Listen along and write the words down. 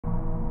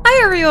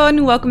Hi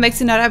everyone, welcome back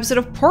to another episode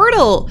of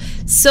Portal.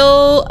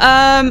 So,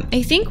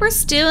 I think we're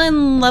still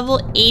in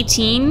level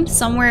 18,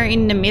 somewhere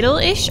in the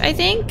middle-ish, I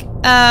think.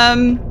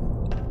 And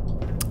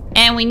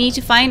we need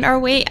to find our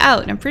way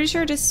out. I'm pretty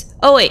sure this...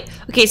 Oh wait,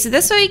 okay, so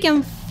this way we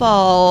can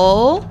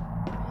fall.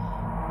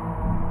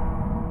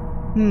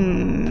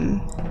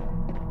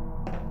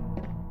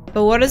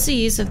 But what is the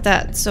use of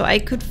that? So I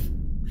could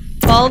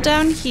fall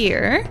down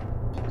here.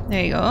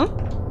 There you go.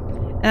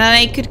 And then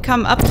I could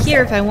come up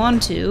here if I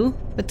want to.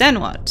 But then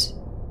what?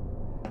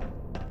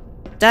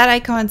 That I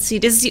can't see.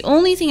 This is the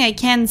only thing I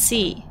can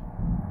see.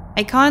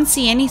 I can't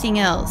see anything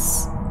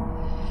else.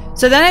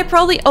 So then I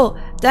probably... Oh,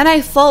 then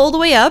I fall all the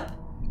way up.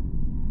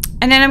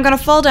 And then I'm gonna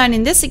fall down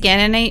in this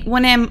again. And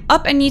when I'm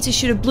up, I need to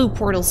shoot a blue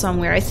portal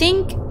somewhere. I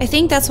think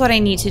that's what I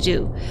need to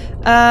do.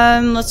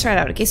 Let's try it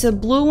out. Okay, so the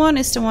blue one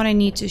is the one I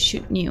need to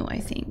shoot new, I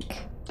think.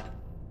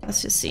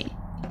 Let's just see.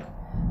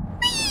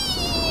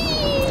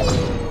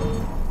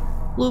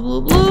 Blue,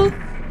 blue, blue.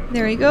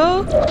 There we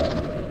go.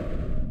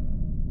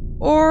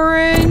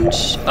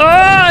 Orange. Oh,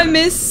 I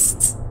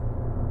missed.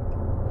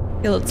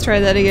 Okay, let's try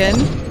that again.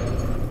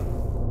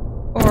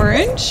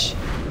 Orange.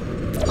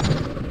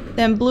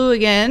 Then blue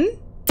again.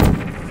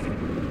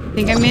 I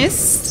think I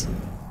missed.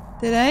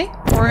 Did I?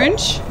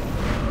 Orange.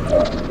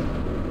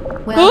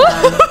 Well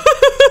done.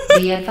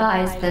 Be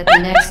advised that the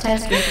next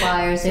test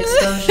requires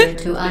exposure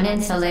to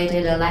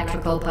uninsulated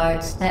electrical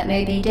parts that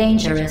may be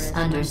dangerous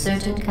under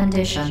certain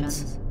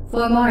conditions.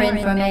 For more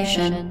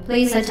information,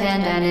 please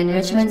attend an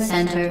Enrichment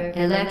Center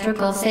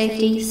Electrical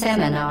Safety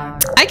Seminar.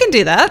 I can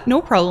do that, no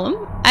problem.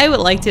 I would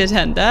like to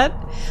attend that.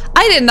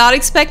 I did not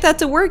expect that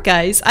to work,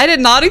 guys. I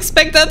did not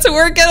expect that to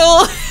work at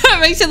all.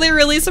 I'm actually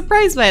really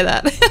surprised by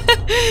that.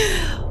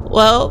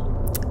 Well,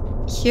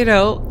 you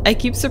know, I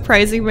keep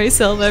surprising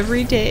myself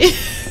every day.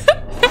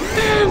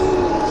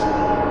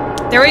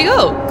 There we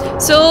go.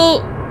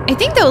 So, I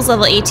think that was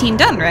level 18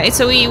 done, right?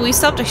 So we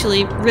stopped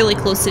actually really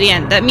close to the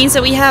end. That means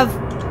that we have,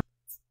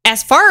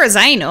 as far as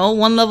I know,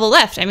 one level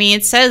left. I mean,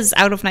 it says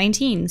out of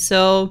 19,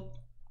 so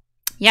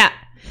yeah.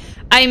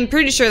 I'm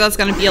pretty sure that's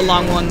gonna be a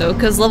long one though,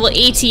 because level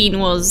 18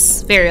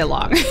 was very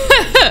long.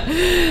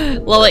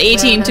 Level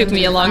 18 took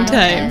me a long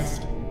time.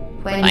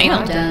 When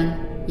you're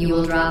done, you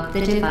will drop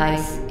the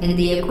device in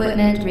the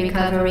Equipment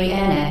Recovery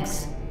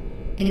Annex.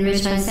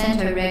 Enrichment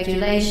Center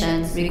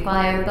regulations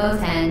require both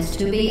hands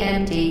to be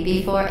empty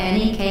before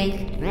any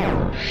cake.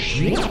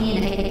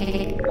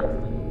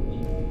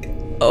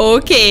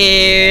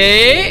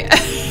 Okay.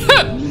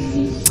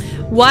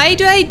 Why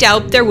do I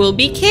doubt there will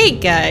be cake,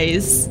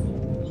 guys?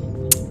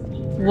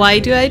 Why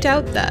do I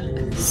doubt that?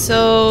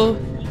 So,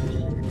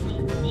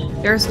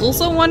 there's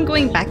also one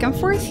going back and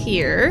forth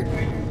here.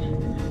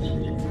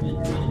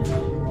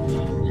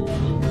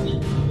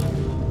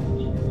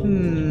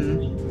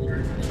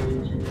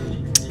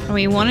 And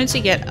we wanted to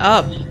get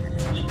up.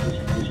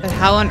 But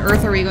how on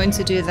earth are we going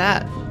to do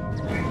that?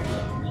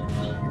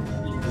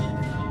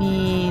 I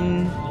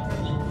mean...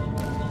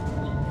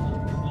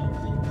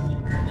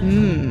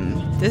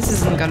 This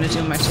isn't gonna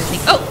do much, I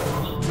think. Oh!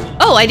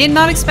 Oh, I did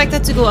not expect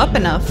that to go up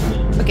enough.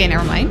 Okay,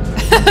 never mind.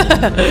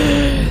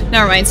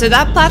 Never mind. So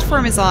that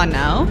platform is on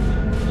now.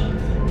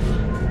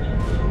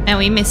 And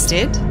we missed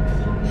it.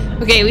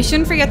 Okay, we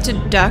shouldn't forget to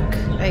duck,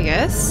 I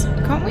guess.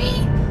 Can't we?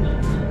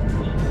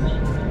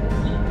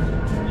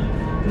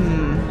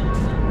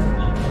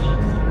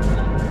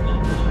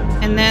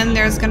 And then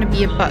there's gonna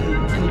be a button.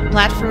 And the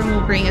platform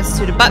will bring us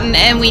to the button.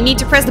 And we need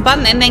to press the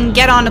button and then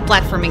get on the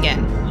platform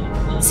again.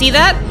 See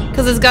that?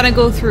 Because it's gonna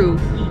go through.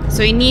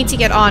 So you need to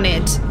get on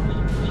it.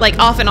 Like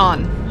off and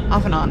on.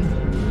 Off and on.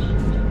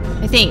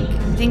 I think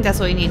that's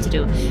what we need to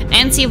do.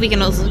 And see if we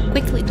can also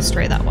quickly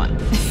destroy that one.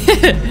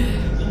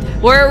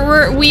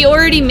 We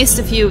already missed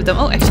a few of them.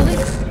 Oh, actually.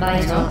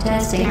 Vital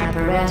testing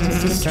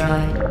apparatus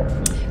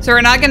destroyed. So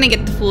we're not gonna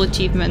get the full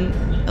achievement.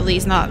 At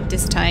least not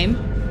this time.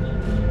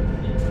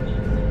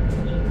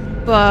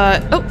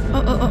 But oh,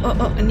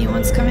 a new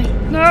one's coming.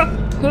 No.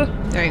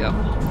 There you go.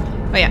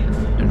 Oh yeah.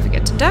 Don't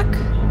forget to duck.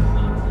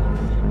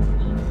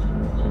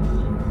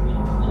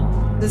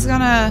 This is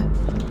gonna...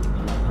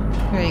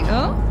 There you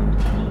go.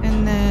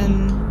 And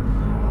then...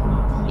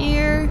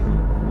 Here.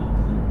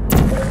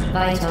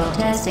 Vital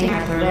testing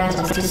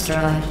apparatus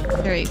destroyed.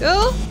 There you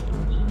go.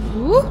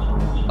 Ooh.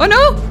 Oh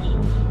no!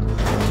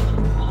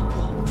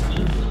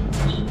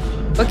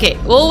 Okay,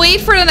 we'll wait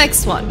for the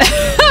next one.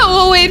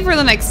 We'll wait for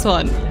the next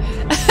one.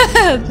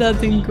 That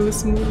didn't go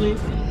smoothly.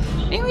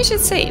 Maybe we should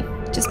save,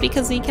 just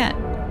because we can.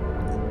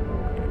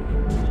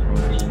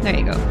 There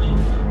you go.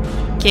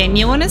 Okay,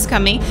 new one is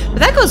coming. But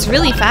that goes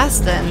really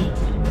fast then.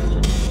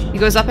 It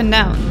goes up and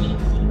down.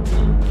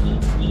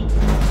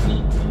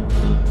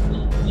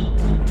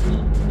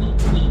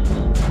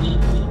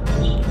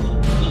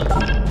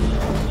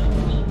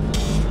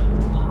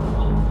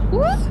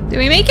 Woo! Did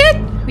we make it?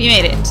 We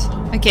made it.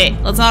 Okay,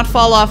 let's not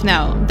fall off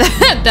now.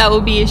 That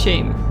would be a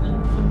shame.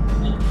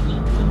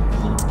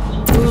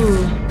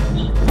 Ooh.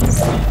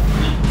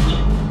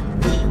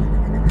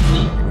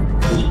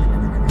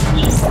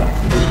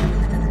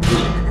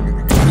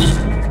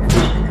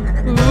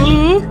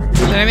 Ooh.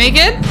 I make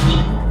it?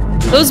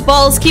 Those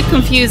balls keep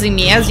confusing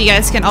me, as you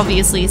guys can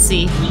obviously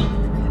see.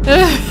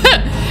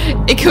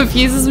 It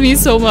confuses me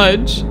so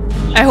much.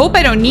 I hope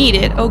I don't need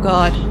it. Oh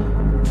god.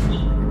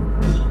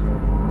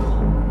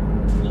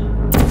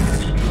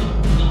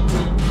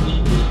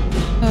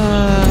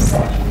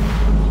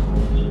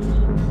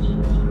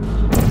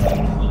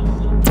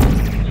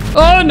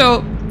 Oh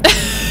no.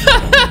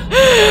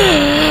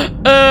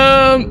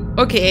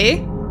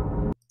 Okay.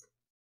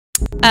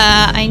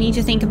 I need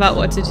to think about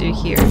what to do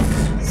here.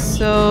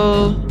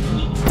 So,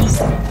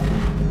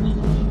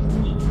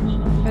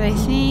 but I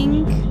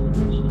think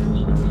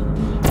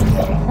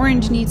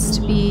orange needs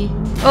to be.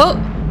 Oh.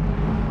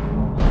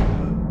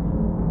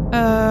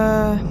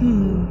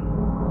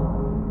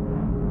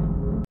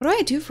 What do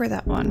I do for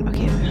that one?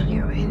 Okay,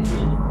 wait.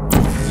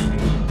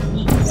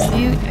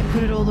 Maybe I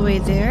put it all the way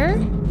there.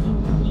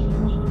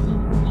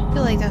 I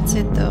feel like that's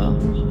it though.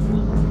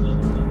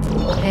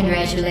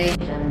 Congratulations.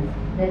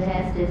 The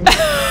test is...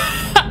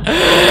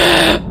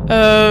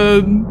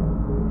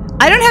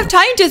 I don't have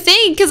time to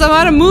think because I'm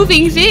on a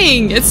moving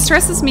thing. It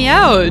stresses me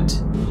out.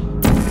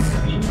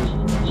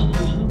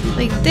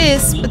 Like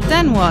this, but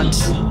then what?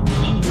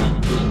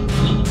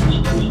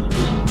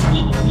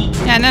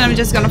 Yeah, and then I'm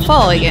just gonna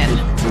fall again.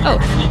 Oh.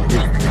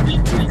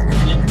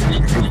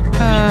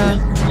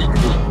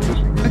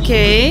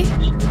 Okay.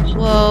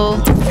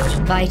 Well...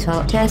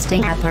 Vital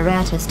testing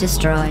apparatus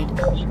destroyed.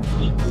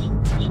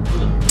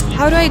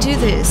 How do I do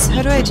this?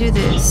 How do I do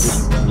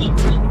this?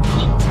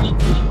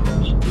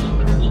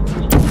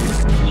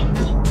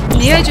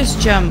 Maybe I just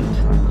jump.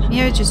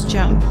 Maybe I just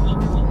jump.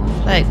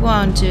 Like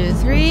 1, 2,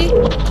 3.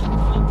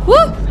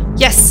 Woo!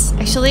 Yes!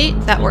 Actually,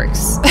 that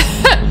works.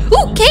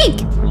 Ooh,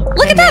 cake!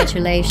 Look at that!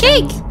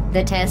 Cake!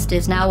 The test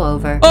is now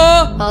over.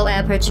 All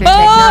Aperture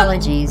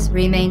technologies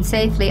remain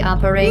safely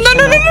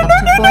operational up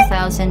to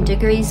 4,000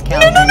 degrees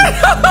Kelvin.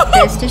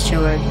 Rest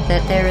assured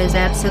that there is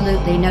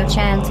absolutely no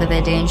chance of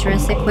a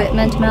dangerous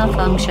equipment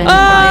malfunction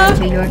prior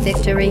to your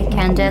victory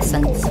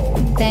incandescence.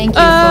 Thank you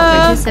for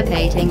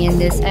participating in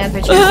this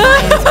Aperture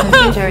Science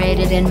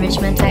computer-aided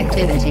enrichment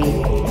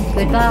activity.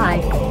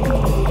 Goodbye.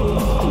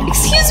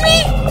 Excuse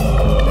me?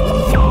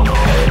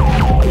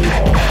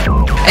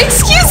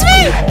 Excuse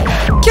me?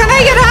 Can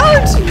I get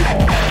out?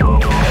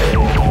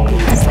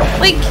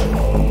 Like...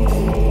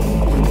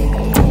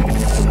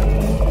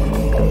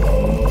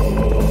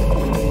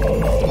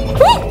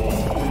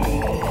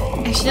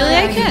 Actually,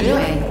 I can.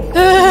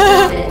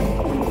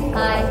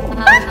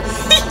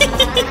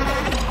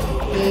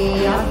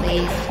 We are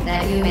pleased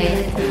that you made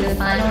it through the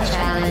final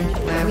challenge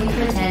where we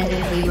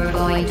pretended we were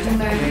going to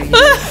murder you.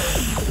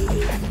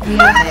 We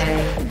are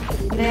very,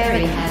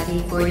 very happy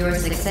for your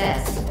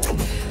success.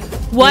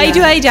 Why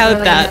do I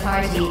doubt that? A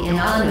party in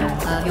honor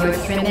of your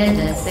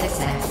tremendous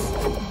success.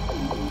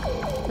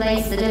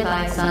 Place the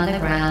device on the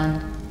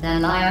ground,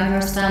 then lie on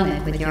your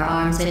stomach with your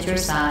arms at your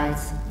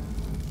sides.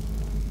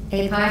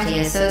 A party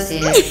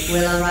associate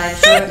will arrive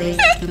shortly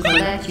to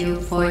collect you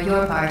for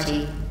your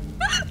party.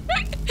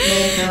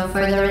 Make no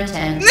further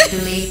attempts to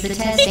leave the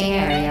testing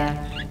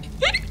area.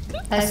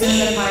 Assume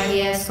the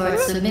party escort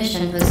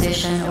submission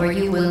position or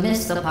you will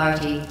miss the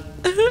party.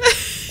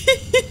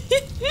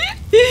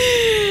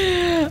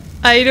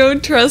 I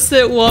don't trust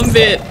it one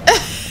bit.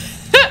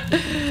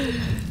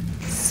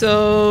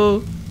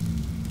 So...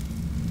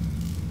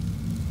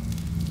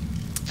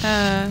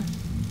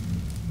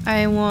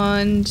 I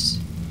want...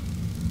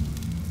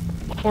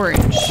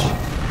 orange.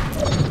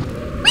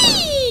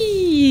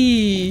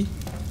 Whee!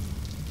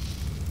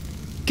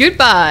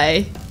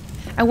 Goodbye.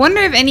 I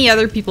wonder if any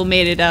other people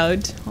made it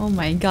out. Oh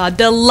my god,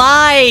 the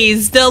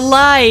lies! The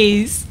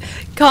lies!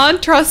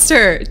 Can't trust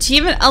her.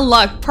 Achievement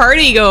unlocked,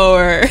 party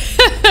goer.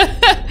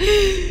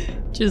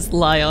 Just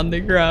lie on the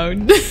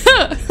ground.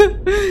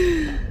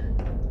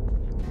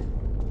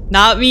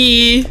 Not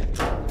me.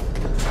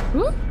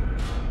 Ooh.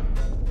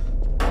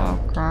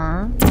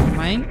 Okay, never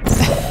mind.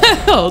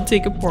 I'll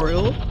take a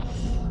portal.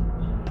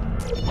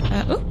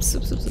 Oops.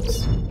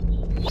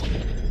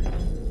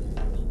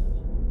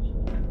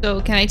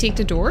 So, can I take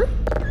the door?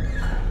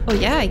 Oh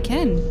yeah, I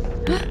can.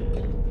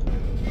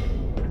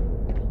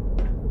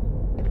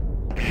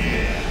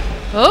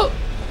 Oh!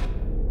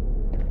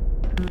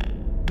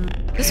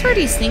 Is this where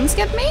these things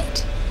get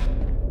made?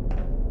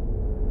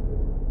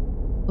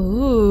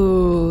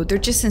 Ooh, they're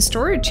just in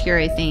storage here,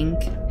 I think.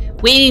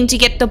 Waiting to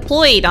get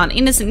deployed on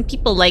innocent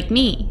people like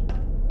me.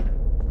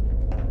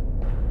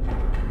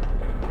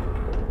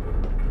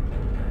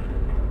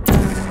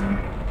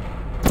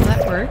 Well,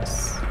 that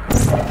works.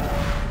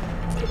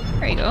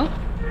 There you go.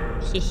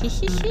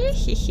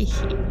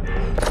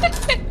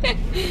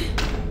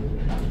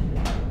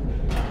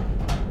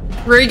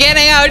 We're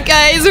getting out,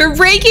 guys! We're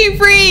breaking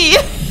free!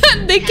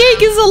 The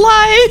cake is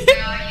alive!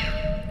 Where are you?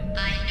 I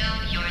know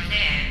you're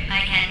there.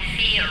 I can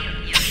feel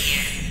you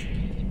here.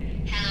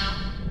 Hello?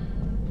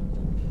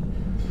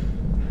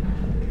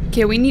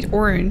 Okay, we need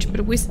orange,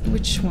 but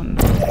which one?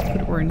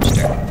 Put orange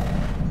there.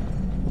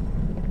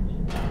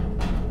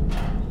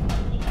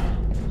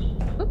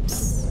 Oops.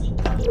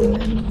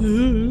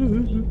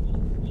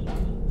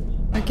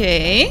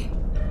 Okay.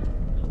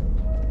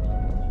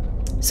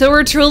 So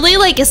we're truly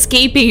like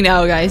escaping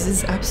now, guys.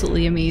 This is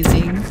absolutely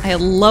amazing. I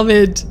love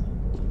it.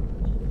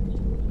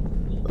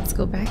 Let's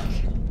go back.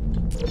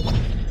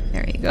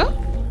 There you go.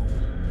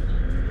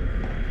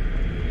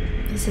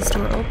 Is this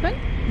door open?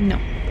 No.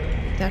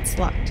 That's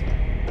locked.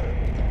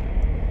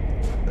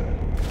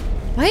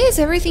 Why is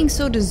everything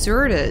so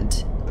deserted?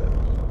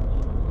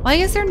 Why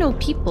is there no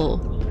people?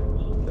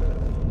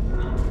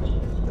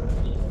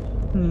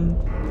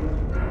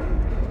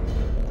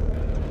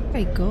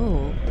 Where do I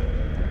go?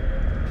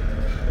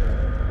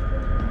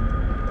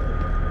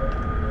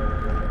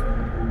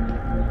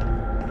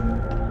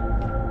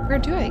 Where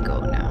do I go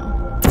now?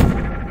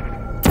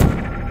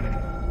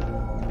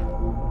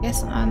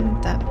 Yes,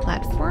 on that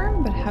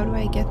platform, but how do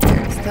I get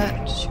there? Is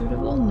that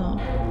shootable? No.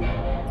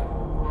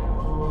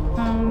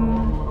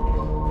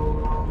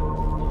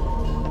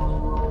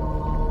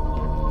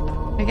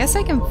 I guess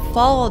I can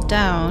fall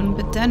down,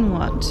 but then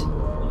what?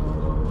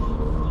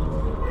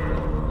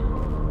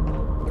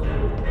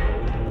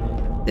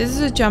 This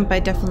is a jump I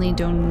definitely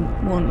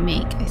won't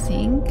make, I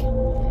think.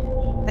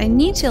 I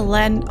need to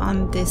land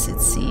on this, it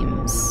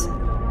seems.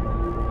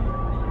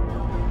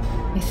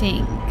 I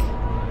think.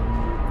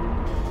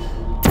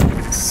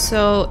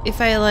 So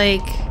if I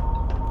like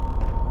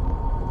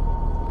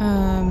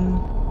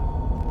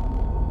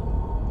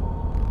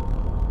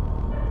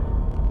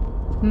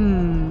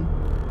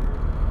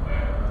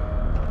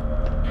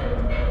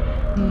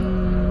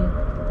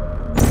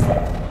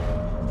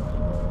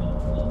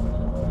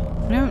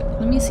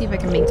let me see if I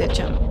can make that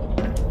jump.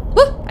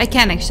 Woo! I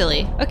can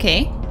actually.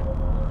 Okay.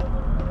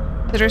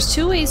 So there's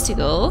 2 ways to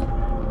go.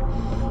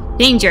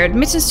 Danger.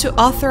 Admittance to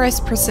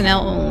authorized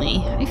personnel only.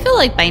 I feel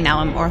like by now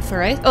I'm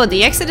authorized. Oh,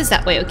 the exit is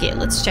that way. Okay,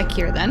 let's check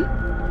here then.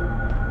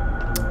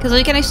 Because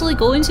we can actually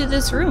go into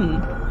this room.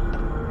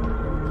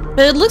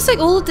 But it looks like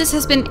all of this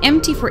has been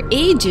empty for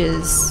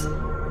ages.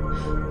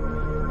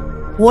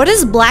 What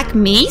is Black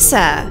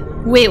Mesa?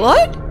 Wait,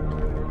 what?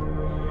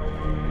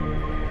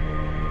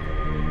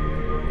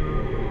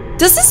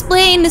 Does this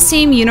play in the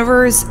same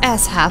universe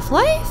as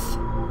Half-Life?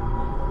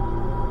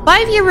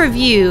 5-year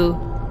review.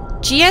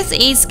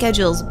 GSA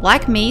schedules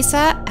Black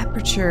Mesa,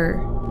 Aperture.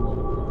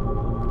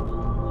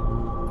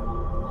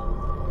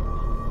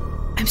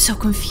 I'm so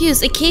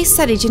confused. A case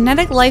study,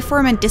 genetic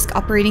lifeform and disk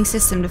operating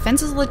system.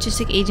 Defense's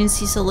logistic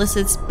agency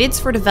solicits bids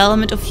for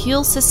development of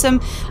fuel system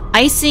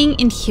icing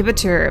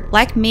inhibitor.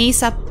 Black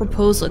Mesa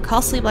proposal.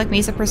 Costly Black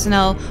Mesa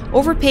personnel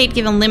overpaid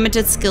given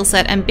limited skill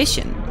set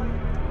ambition.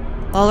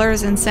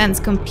 Dollars and cents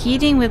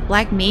competing with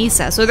Black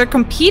Mesa. So they're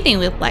competing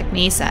with Black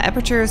Mesa.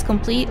 Aperture is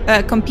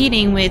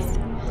competing with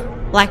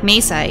Black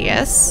Mesa, I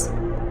guess.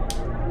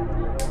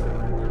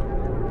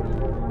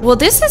 Well,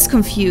 this is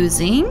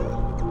confusing.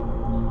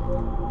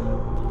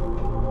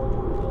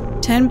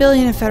 10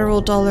 billion in federal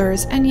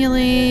dollars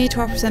annually,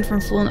 12% from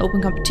full and open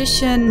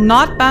competition,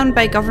 not bound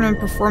by government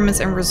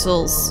performance and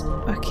results.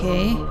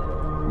 Okay.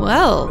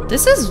 Well,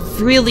 this is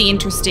really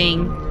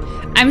interesting.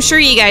 I'm sure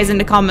you guys in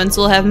the comments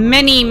will have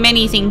many,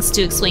 many things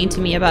to explain to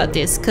me about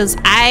this, because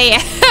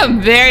I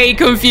am very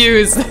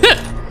confused.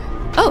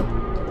 Oh.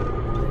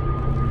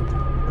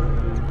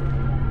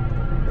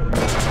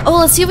 Oh,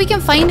 let's see if we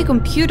can find the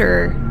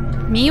computer.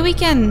 Maybe we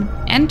can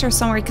enter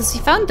somewhere, because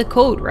we found the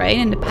code, right?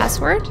 And the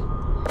password?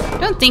 I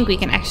don't think we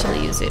can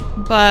actually use it,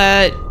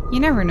 but you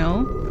never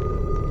know.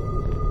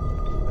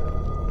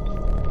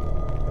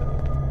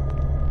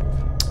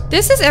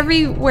 This is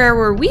everywhere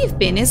where we've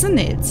been, isn't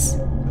it?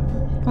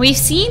 We've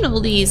seen all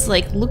these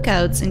like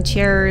lookouts and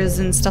chairs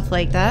and stuff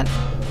like that.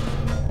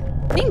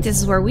 I think this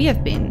is where we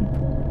have been.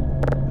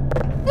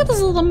 Look at this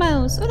little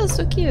mouse. Oh, that's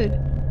so cute.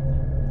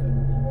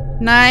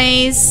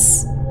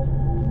 Nice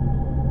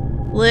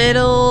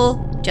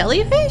little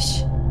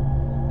jellyfish?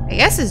 I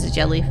guess it's a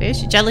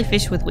jellyfish. A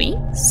jellyfish with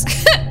wings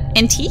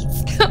and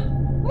teeth.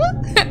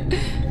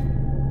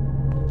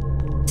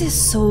 This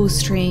is so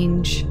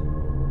strange.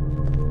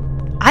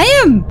 I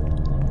am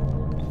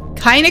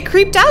kind of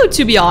creeped out,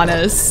 to be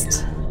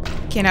honest.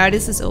 Okay, now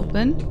this is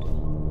open.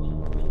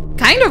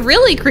 Kind of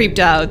really creeped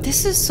out.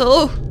 This is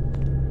so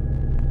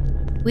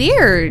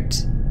weird.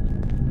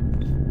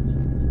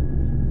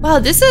 Wow,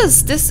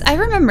 I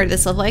remember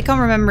this level. I can't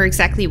remember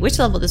exactly which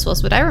level this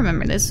was, but I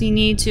remember this. You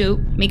need to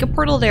make a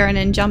portal there and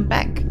then jump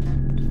back.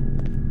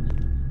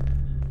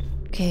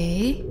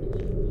 Okay.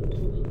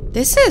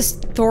 This is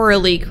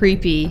thoroughly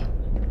creepy.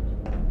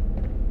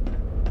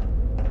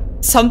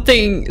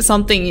 Something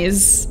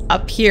is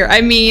up here.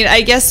 I mean,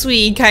 I guess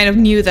we kind of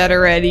knew that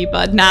already,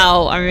 but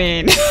now, I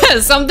mean,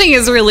 something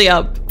is really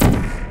up.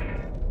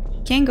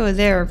 Can't go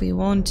there if we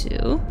want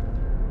to.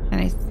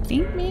 And I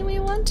think maybe we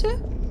want to?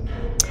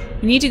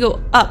 We need to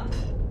go up.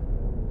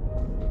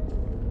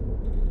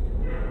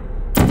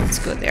 Let's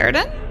go there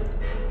then.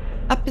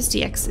 Up is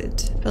the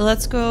exit. But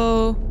let's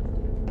go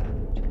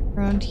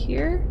around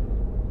here.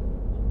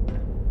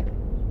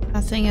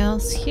 Nothing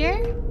else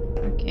here?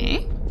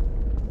 Okay.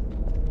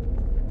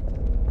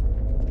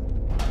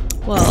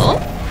 Well.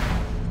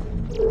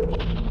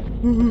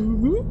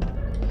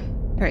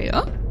 There you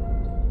go.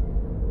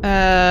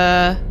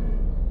 I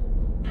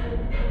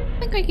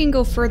think I can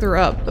go further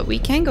up, but we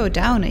can go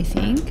down, I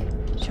think.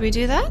 Should we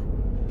do that?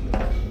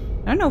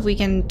 I don't know if we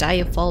can die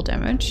of fall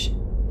damage.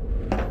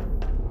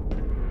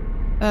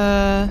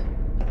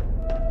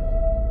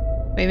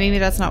 Wait, maybe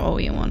that's not what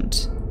we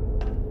want.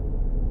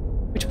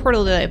 Which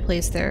portal did I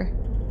place there?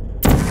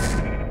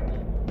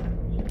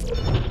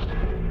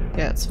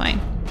 Yeah, that's fine.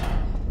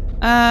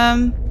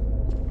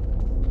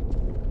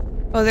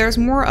 Oh, there's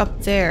more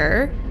up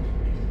there.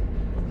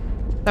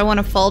 I want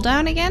to fall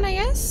down again, I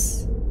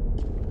guess?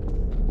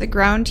 The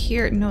ground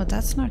here... No,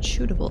 that's not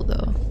shootable,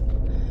 though.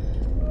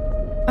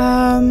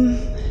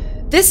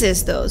 This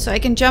is, though, so I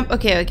can jump...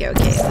 Okay. Wait,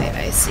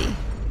 I see.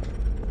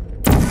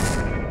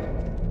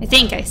 I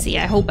think I see.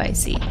 I hope I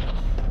see.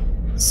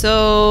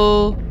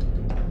 So...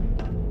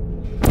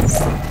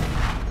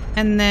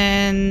 And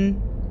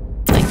then...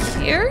 Like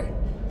here?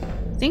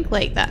 I think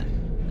like that.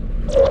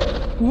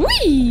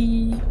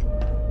 Whee!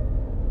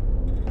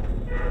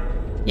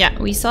 Yeah,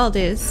 we saw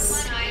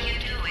this. What are you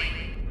doing?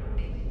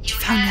 You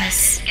found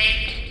us.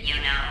 Escaped, you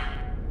know.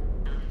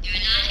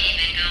 You're not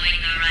even going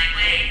the right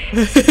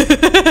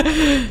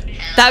way.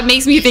 That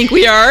makes me think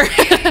we are.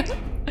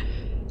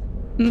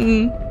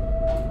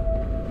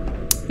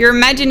 You're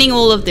imagining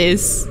all of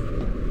this.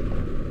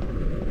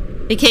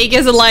 The cake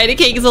is a lie, the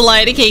cake is a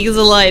lie, the cake is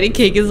a lie, the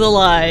cake is a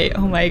lie.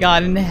 Oh my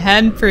god, and the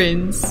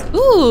handprints.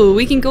 Ooh,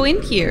 we can go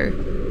in here.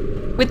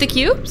 With the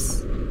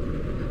cubes?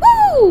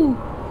 Woo!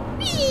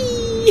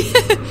 Whee!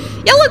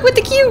 Yeah, look, with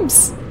the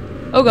cubes!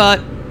 Oh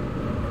god.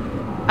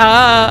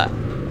 I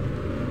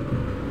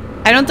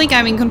don't think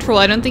I'm in control.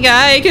 I don't think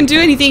I can do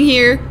anything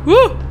here.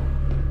 Woo!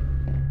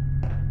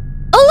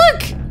 Oh,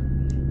 look!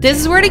 This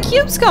is where the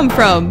cubes come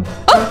from.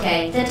 Oh!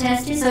 Okay, the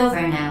test is over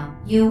now.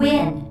 You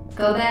win.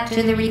 Go back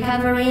to the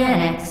recovery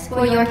annex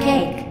for your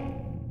cake.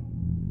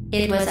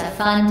 It was a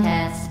fun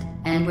test,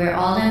 and we're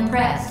all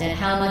impressed at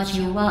how much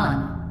you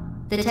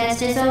won. The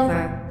test is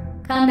over.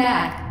 Come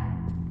back.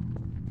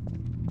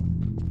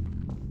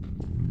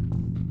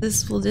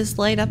 Will this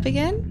light up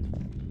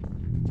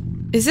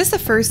again? Is this the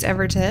first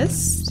ever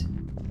test?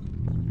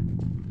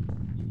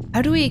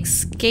 How do we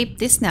escape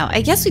this now?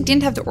 I guess we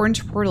didn't have the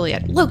orange portal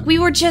yet. Look, we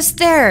were just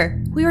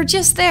there! We were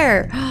just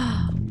there!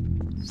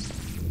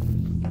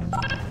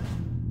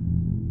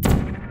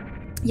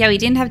 Yeah, we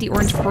didn't have the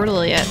orange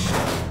portal yet.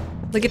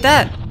 Look at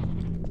that!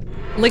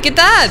 Look at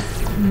that!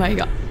 Oh my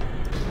god.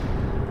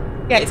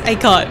 Guys, I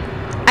can't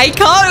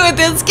with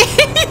this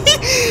game!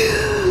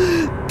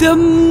 The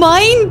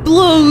mind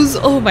blows!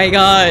 Oh my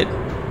god.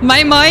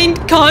 My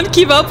mind can't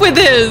keep up with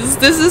this!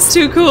 This is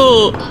too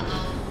cool!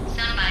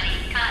 Somebody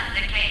cut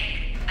the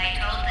cake. I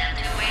told them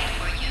to wait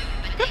for you,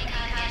 but they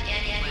cut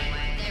it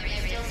anyway. There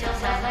is still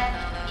some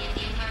left if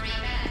you hurry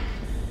back.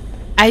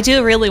 I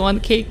do really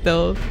want cake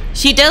though.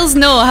 She does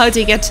know how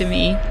to get to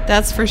me.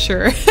 That's for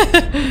sure.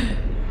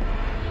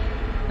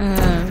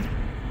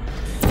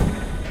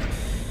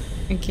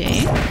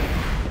 Okay.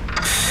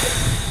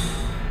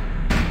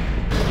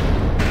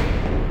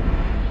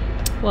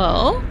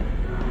 Well,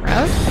 we're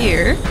out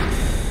here.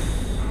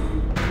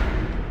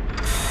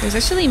 There's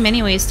actually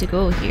many ways to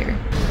go here.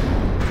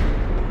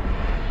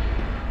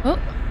 Oh.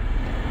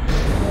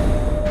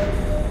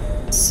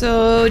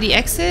 So the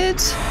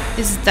exit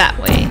is that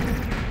way.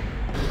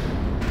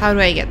 How do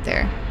I get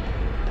there?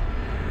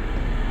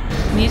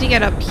 I need to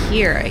get up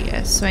here, I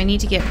guess. So I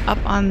need to get up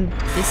on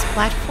this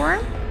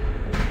platform.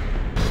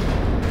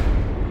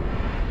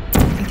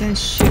 I can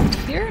shoot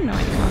here? No,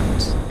 I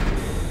can't.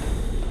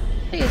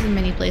 I think there's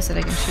many places that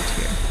I can shoot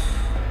here.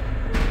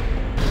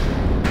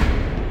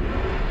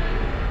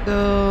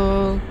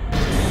 So...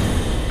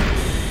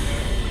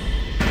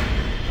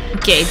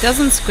 Okay, it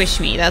doesn't squish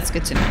me. That's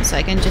good to know. So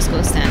I can just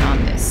go stand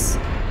on this.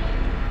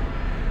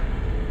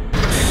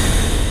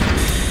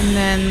 And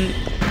then...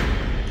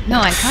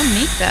 No, I can't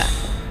make that.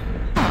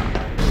 Huh.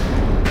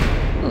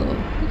 Ooh,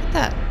 look at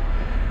that.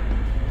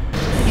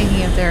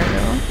 Hanging up there,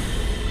 though.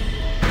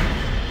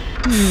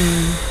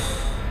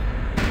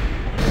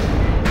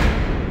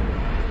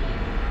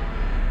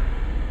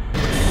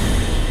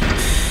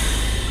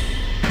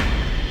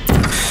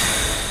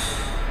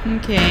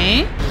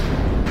 Okay.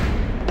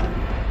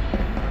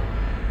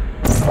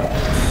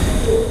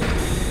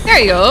 There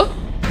you go.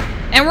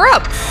 And we're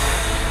up.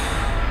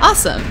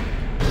 Awesome.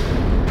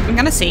 I'm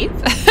gonna save.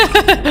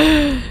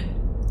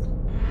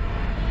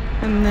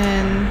 And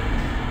then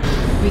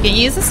we can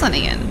use this one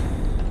again.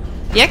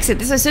 The exit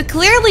this way. So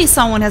clearly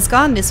someone has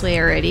gone this way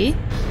already.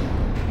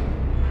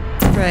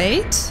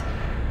 Right.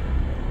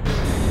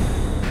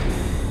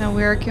 Now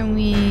where can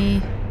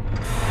we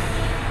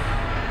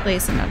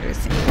place another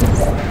thing?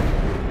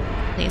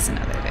 Place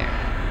another there.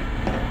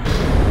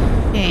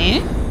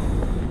 Okay.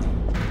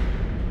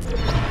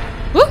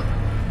 Woo!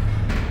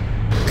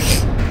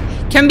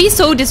 Can be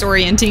so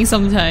disorienting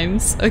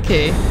sometimes.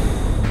 Okay.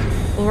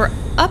 Well, we're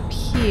up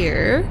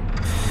here.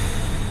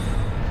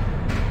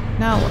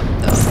 Now what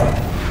though?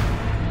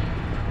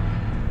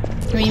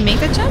 Can we make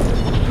that jump?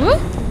 Woo!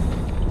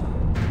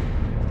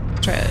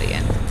 Try that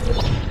again.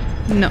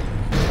 No.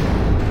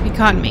 We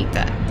can't make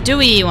that. Do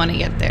we want to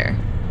get there?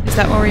 Is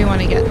that where we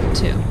want to get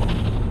to?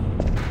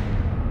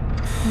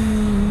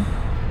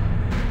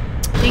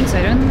 I think so.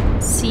 I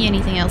don't see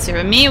anything else here.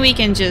 But maybe we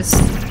can just...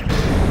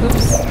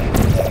 Oops.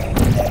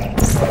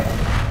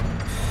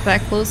 Is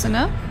that close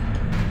enough?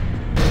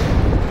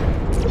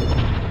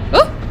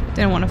 Oh!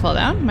 Didn't want to fall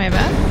down. My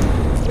bad.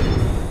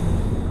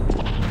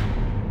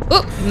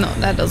 Oh! No,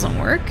 that doesn't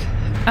work.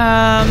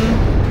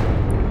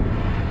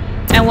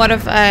 And what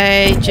if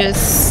I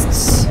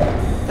just...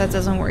 That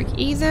doesn't work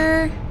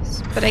either.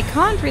 But I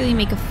can't really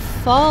make a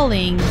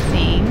falling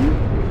thing.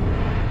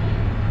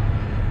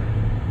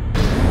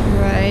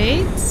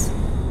 Right.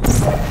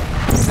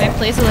 Can I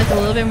place it like a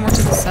little bit more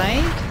to the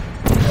side?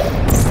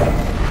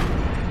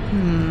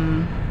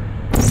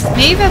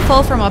 Maybe if I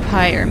fall from up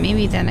higher,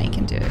 maybe then I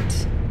can do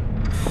it.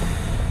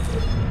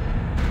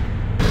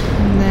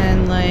 And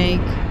then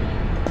like...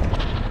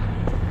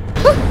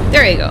 Whew,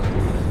 there you go.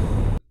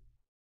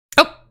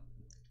 Oh!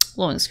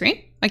 Loading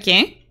screen.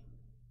 Okay.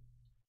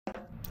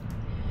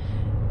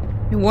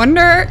 I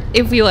wonder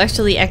if we will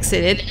actually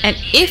exit it, and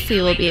if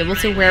we will be able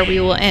to where we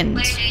will end.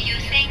 Where do you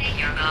think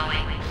you're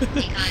going?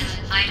 Because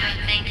I don't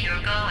think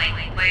you're going.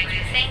 Where do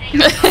you think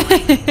you're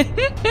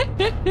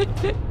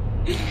going?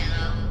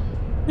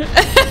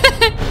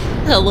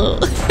 Hello.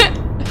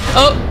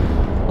 Oh!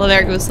 Well,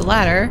 there goes the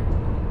ladder.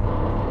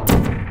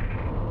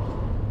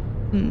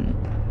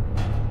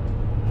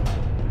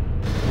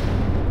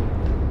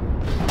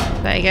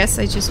 But I guess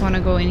I just want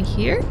to go in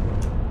here.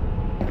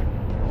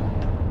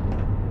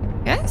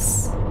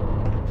 Yes?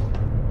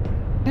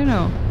 I don't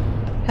know.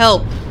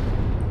 Help!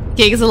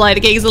 Cake is a lie, the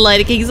cake is a lie,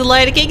 the cake is a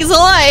lie, the cake is a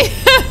lie!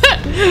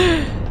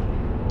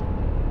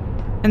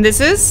 And this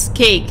is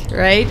cake,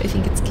 right? I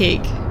think it's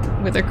cake.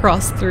 With a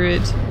cross through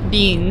it.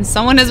 Beans.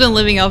 Someone has been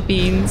living off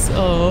beans.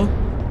 Oh.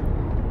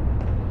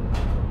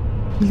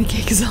 The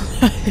cake is a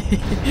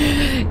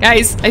lie.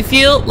 Guys, I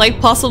feel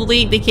like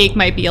possibly the cake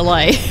might be a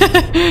lie.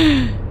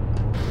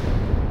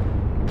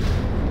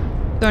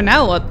 So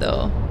now what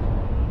though?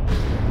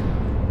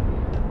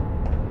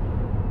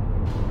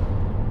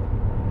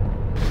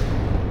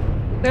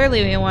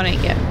 Clearly we want to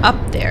get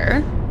up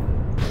there.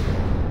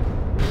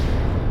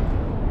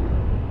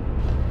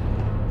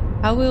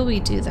 How will we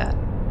do that?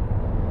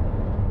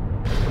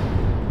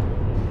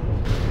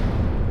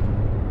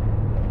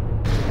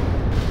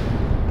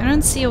 I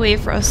don't see a way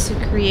for us to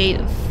create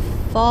a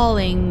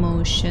falling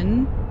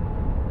motion.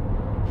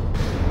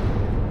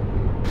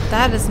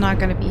 That is not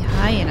going to be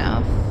high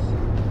enough.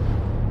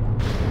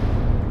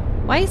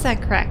 Why is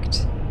that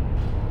cracked?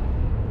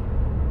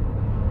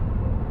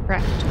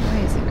 Cracked. Why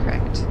is it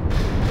cracked?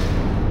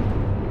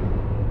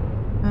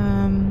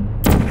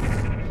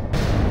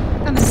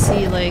 I'm gonna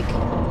see like...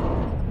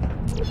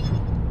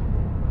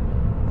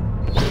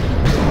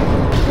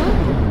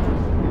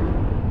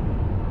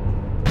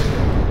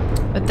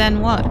 But then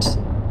what?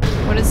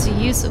 What is the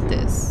use of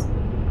this?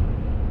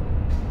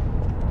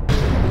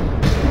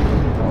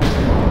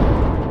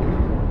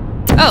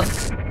 Oh!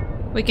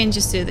 We can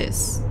just do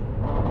this.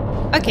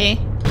 Okay.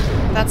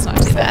 That's not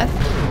too bad.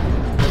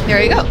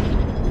 There you go.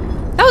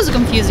 That was a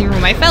confusing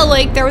room. I felt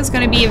like there was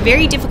going to be a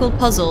very difficult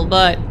puzzle,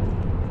 but...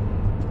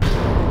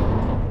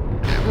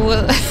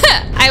 Well,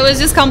 I was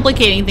just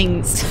complicating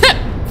things.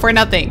 For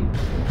nothing.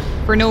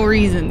 For no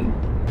reason.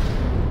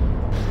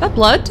 Is that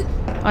blood?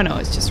 Oh no,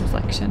 it's just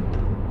reflection.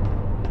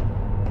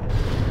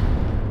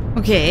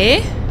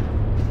 Okay.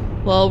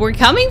 Well, we're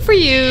coming for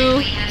you.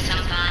 We have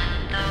some fun,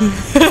 though.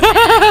 The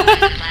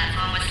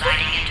platform was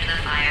sliding into the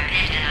fire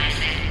pit, and I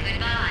said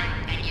goodbye,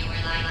 and you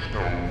were like, no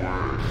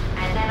word.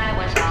 And then I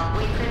was all,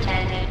 we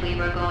pretended we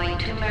were going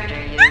to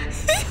murder you.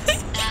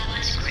 That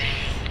was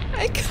great.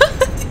 I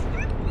can't.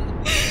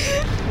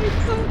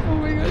 Oh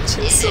my god,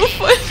 she's so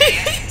funny.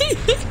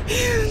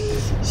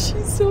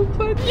 She's so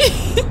funny.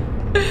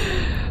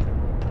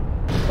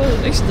 Oh,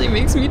 it actually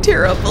makes me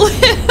tear up a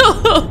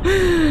little.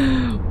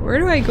 Where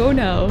do I go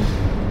now?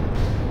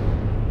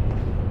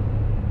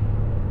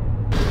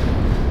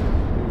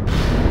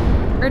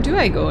 Where do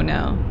I go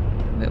now?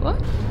 Wait,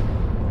 what?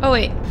 Oh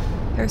wait,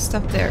 there's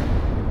stuff there.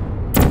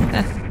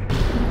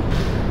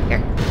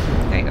 Here,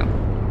 there you go.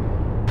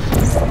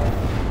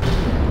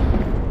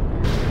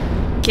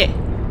 Okay,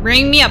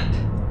 bring me up.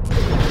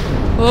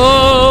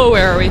 Oh,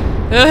 where are we?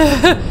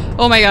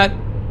 Oh my god.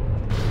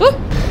 Woo.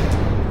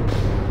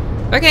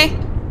 Okay,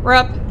 we're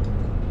up.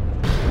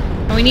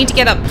 And we need to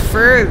get up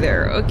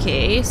further.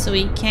 Okay, so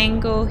we can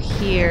go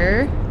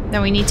here.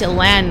 Then we need to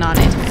land on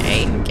it,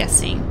 I'm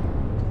guessing.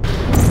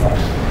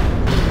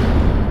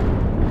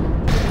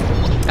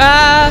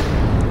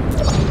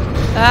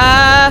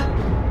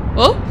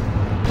 Oh,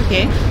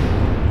 okay.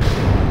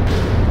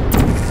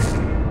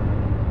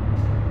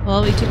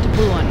 Well, we took the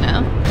blue one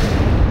now.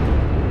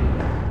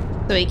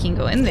 So we can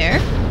go in there.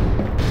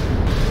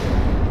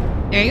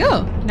 There you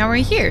go. Now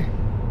we're here.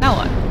 Now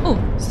what? Oh,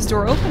 is this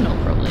door open? No,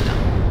 probably not.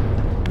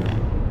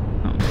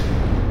 Oh.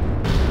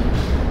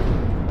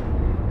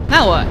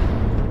 Now what?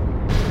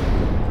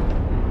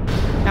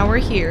 Now we're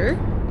here.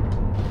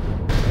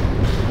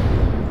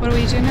 What do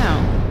we do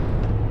now?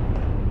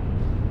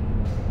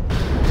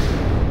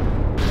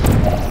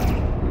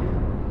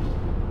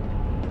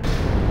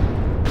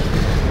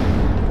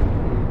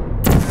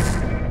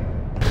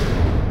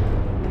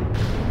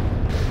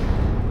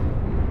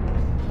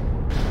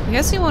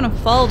 guess you want to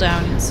fall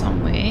down in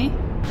some way.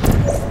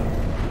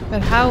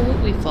 But how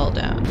would we fall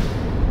down?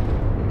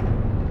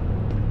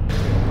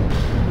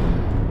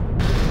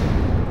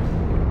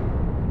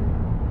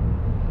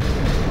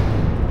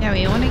 Yeah,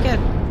 we want to get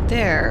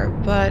there,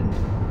 but...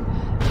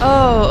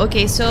 Oh,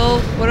 okay, so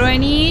what do I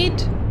need?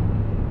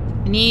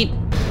 I need...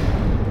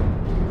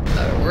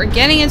 we're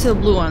getting into the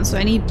blue one, so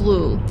I need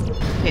blue.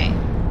 Okay.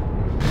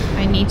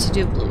 I need to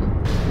do blue.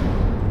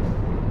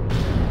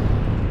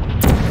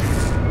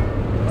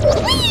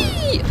 Whee!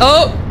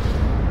 Oh!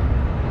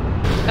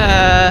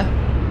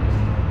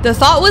 The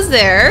thought was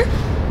there.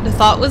 The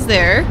thought was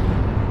there.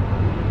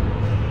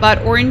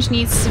 But orange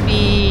needs to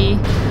be...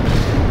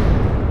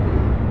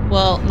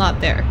 Well, not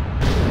there.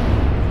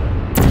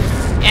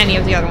 Any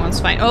of the other ones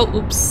fine. Oh,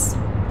 oops.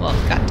 Well,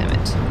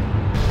 goddammit.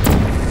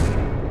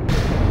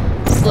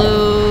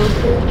 Blue,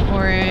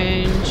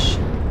 orange,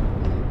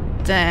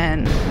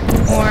 then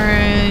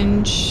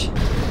orange,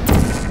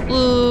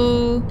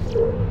 blue,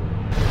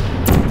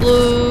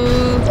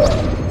 blue.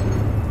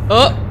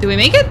 Oh, did we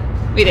make it?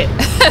 We did.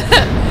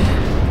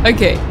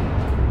 Okay.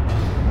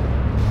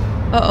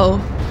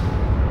 Uh-oh.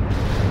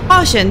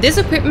 Caution, this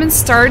equipment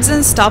starts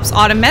and stops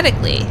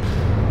automatically.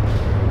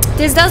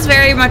 This does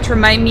very much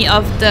remind me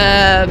of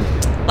the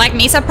Black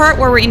Mesa part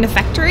where we're in the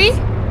factory.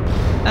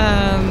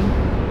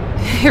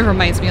 It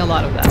reminds me a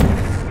lot of that.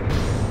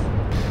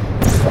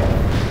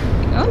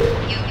 There you go.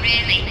 You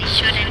really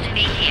shouldn't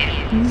be here.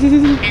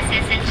 This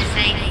isn't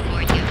safe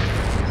for you.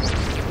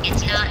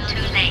 It's not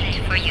too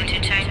late for you to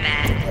turn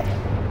back.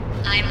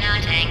 I'm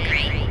not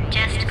angry.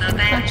 Just go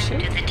back to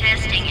the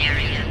testing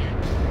area.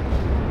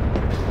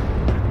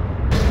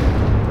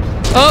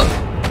 Oh!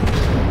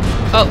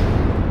 Oh.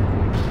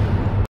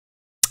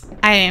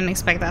 I didn't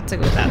expect that to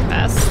go that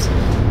fast.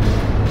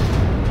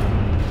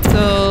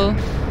 So...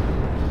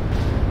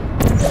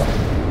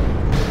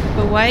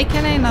 But why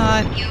can I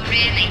not... You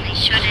really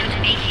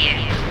shouldn't be here.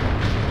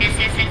 This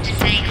isn't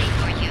safe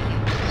for you.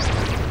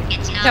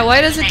 It's not yeah,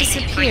 why does it safe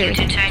disappear? for you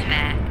to turn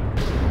back.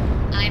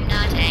 I'm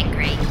not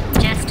angry.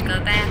 Just go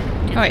back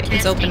to Alright, the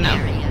it's open now.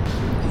 area.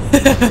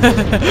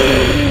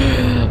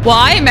 Well,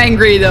 I'm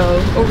angry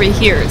though, over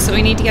here, so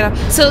we need to get up.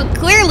 So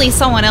clearly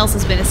someone else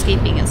has been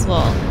escaping as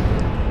well.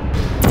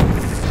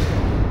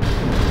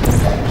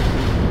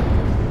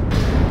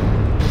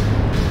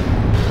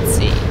 Let's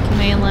see, can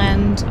I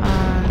land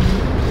on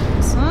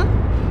this one?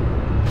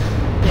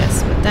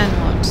 Yes, but then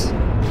what?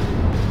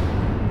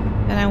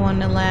 Then I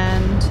want to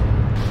land...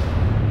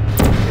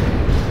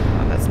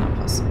 Oh, that's not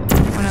possible.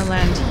 I want to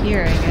land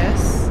here, I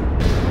guess.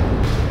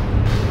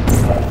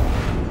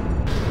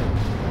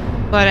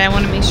 But I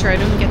want to make sure I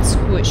don't get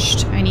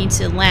squished. I need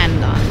to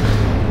land on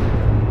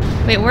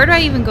them. Wait, where do I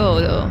even go,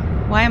 though?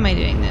 Why am I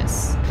doing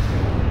this?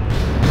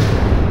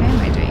 Why am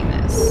I doing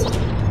this?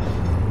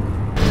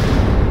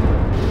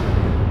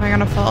 Am I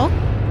gonna fall?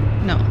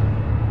 No.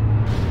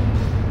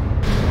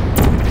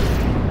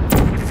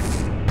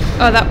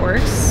 Oh, that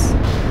works.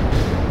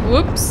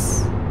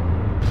 Whoops.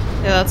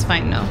 Yeah, that's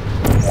fine, no.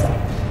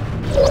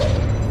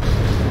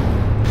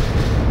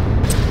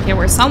 Okay,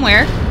 we're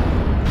somewhere.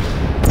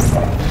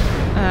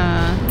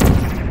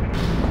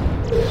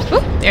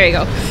 Oop, there you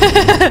go.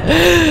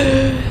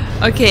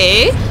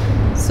 Okay,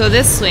 so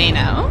this way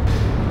now.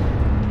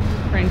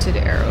 We're into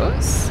the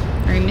arrows.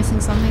 Are we missing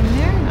something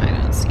there? No, I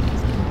don't see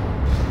anything.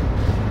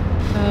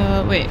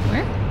 Wait,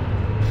 where?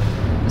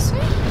 This way?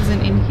 Is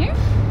it in here?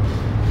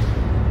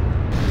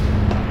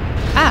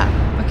 Ah,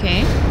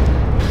 okay.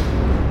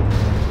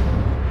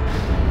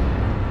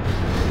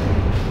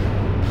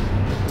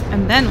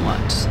 And then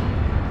what?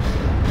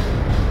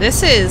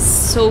 This is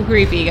so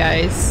creepy,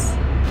 guys.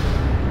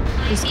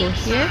 Just go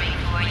here. Sorry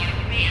for you,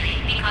 really,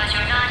 because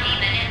you're not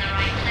even in the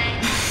right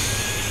place.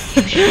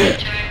 You should have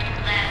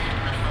turned left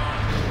before.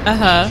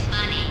 Uh-huh. It's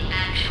funny,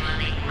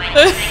 actually, when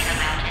you think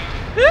about it.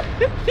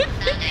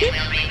 Someday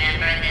we'll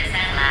remember this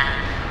and laugh,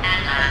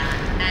 and laugh,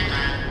 and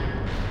laugh.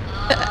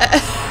 Oh.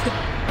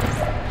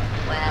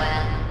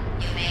 Well,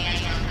 you may as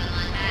well come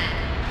on back.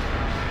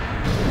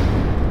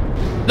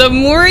 The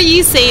more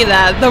you say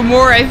that, the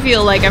more I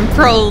feel like I'm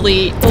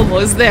probably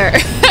almost there.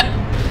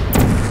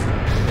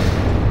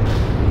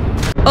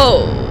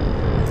 Oh,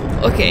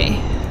 okay.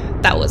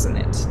 That wasn't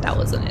it. That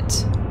wasn't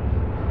it.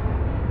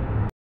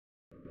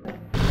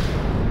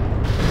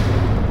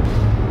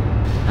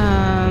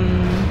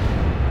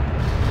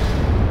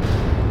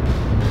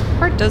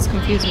 Part does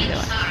confuse me though.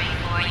 Sorry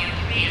for you,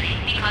 really,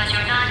 because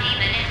you're not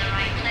even in the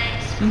right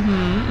place.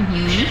 Mm-hmm.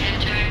 You should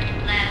have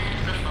turned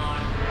left before.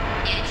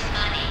 It's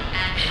funny,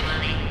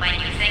 actually, when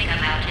you think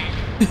about it.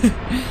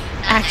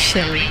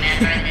 Actually.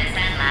 Remember this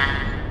and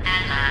laugh,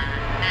 and laugh,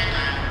 and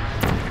laugh.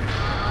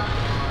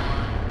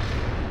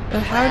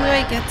 But how do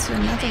I get to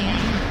another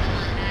one?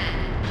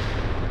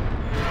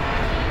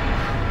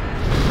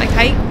 Like,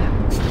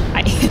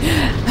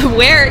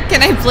 where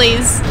can I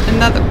place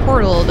another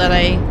portal that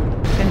I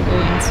can go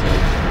into?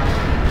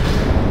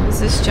 Is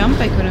this jump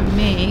I couldn't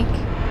make?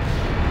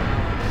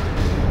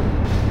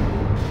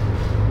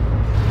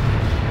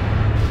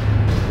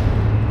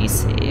 Be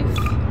safe.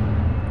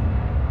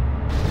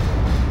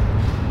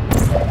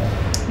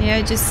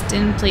 Maybe I just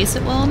didn't place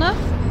it well enough?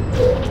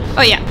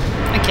 Oh yeah.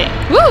 Okay.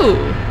 Woo!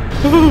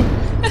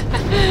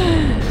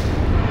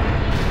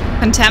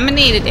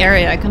 Contaminated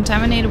area.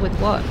 Contaminated with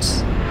what?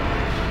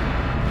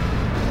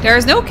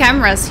 There's no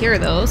cameras here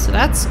though, so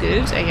that's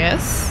good, I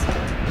guess.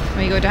 Can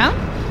we go down?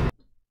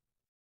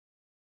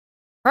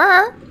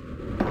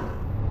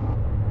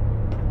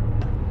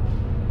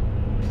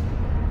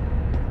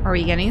 Are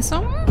we getting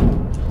somewhere?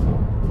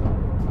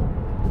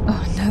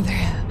 Oh, another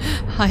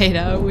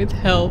hideout with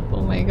help.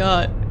 Oh my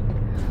god.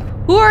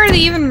 Who are they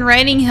even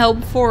writing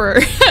help for?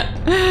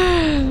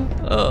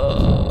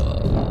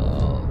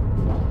 Oh.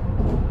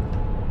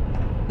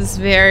 This is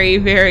very,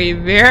 very,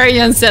 very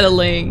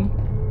unsettling.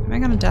 Am I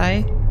gonna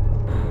die?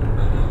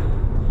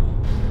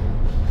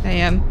 I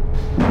am.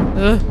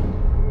 Ugh.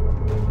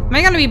 Am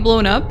I gonna be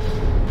blown up?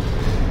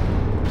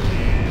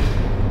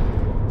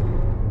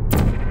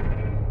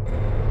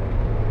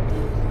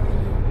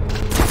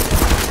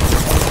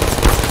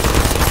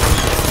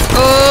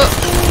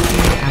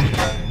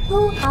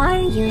 Who are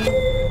you?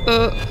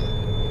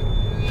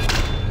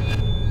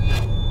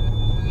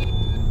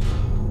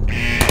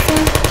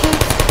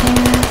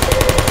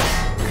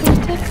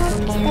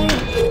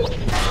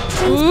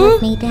 Please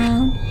put me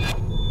down.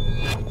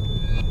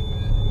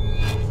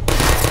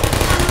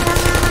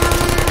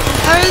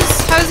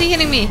 How is he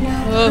hitting me?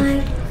 Oh,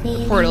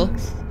 the portal.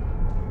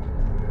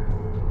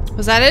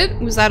 Was that it?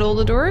 Was that all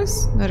the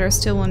doors? No, there's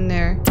still one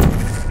there.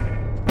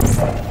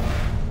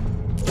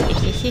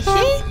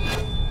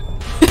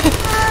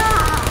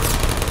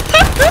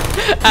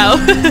 Ow.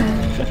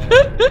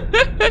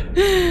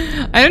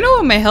 I don't know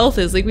what my health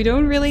is. Like, we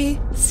don't really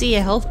see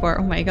a health bar.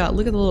 Oh my god,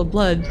 look at the little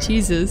blood.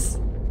 Jesus.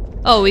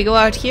 Oh, we go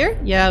out here?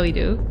 Yeah, we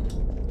do.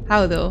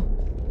 How though?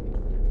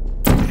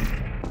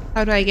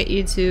 How do I get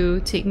you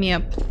to take me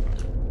up?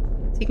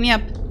 Take me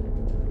up.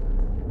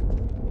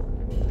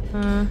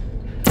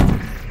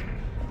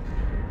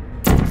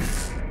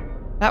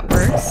 That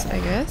works, I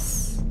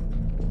guess.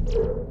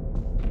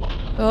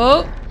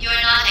 Oh!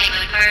 You're not a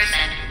good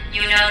person.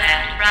 You know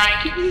that,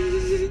 right?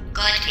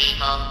 Good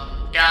people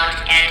don't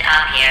end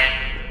up here.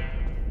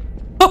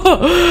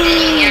 Did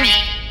you hear me?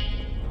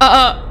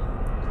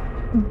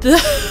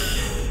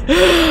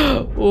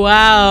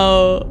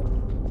 Wow.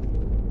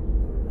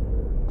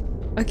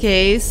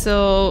 Okay,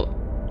 so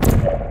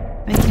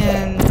I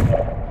can...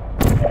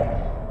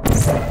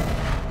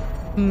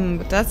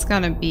 but that's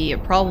gonna be a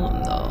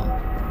problem though.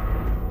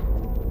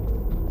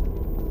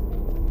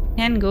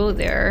 Can go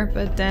there,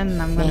 but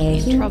then I'm gonna be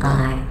in trouble.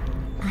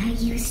 Are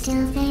you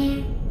still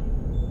there?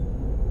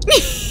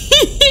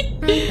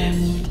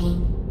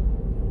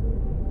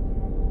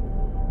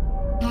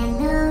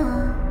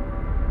 Hello.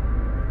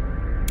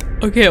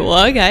 Okay,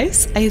 well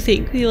guys, I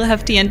think we'll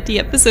have to end the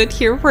episode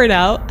here for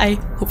now. I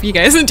hope you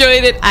guys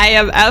enjoyed it. I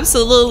am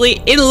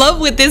absolutely in love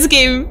with this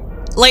game.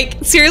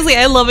 Like, seriously,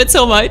 I love it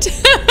so much.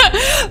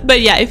 But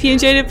yeah, if you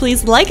enjoyed it,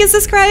 please like and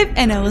subscribe,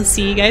 and I will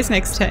see you guys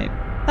next time.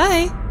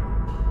 Bye!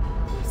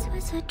 This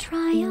was a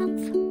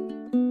triumph.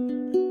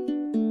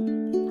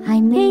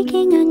 I'm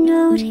making a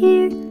note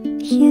here.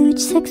 Huge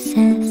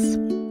success.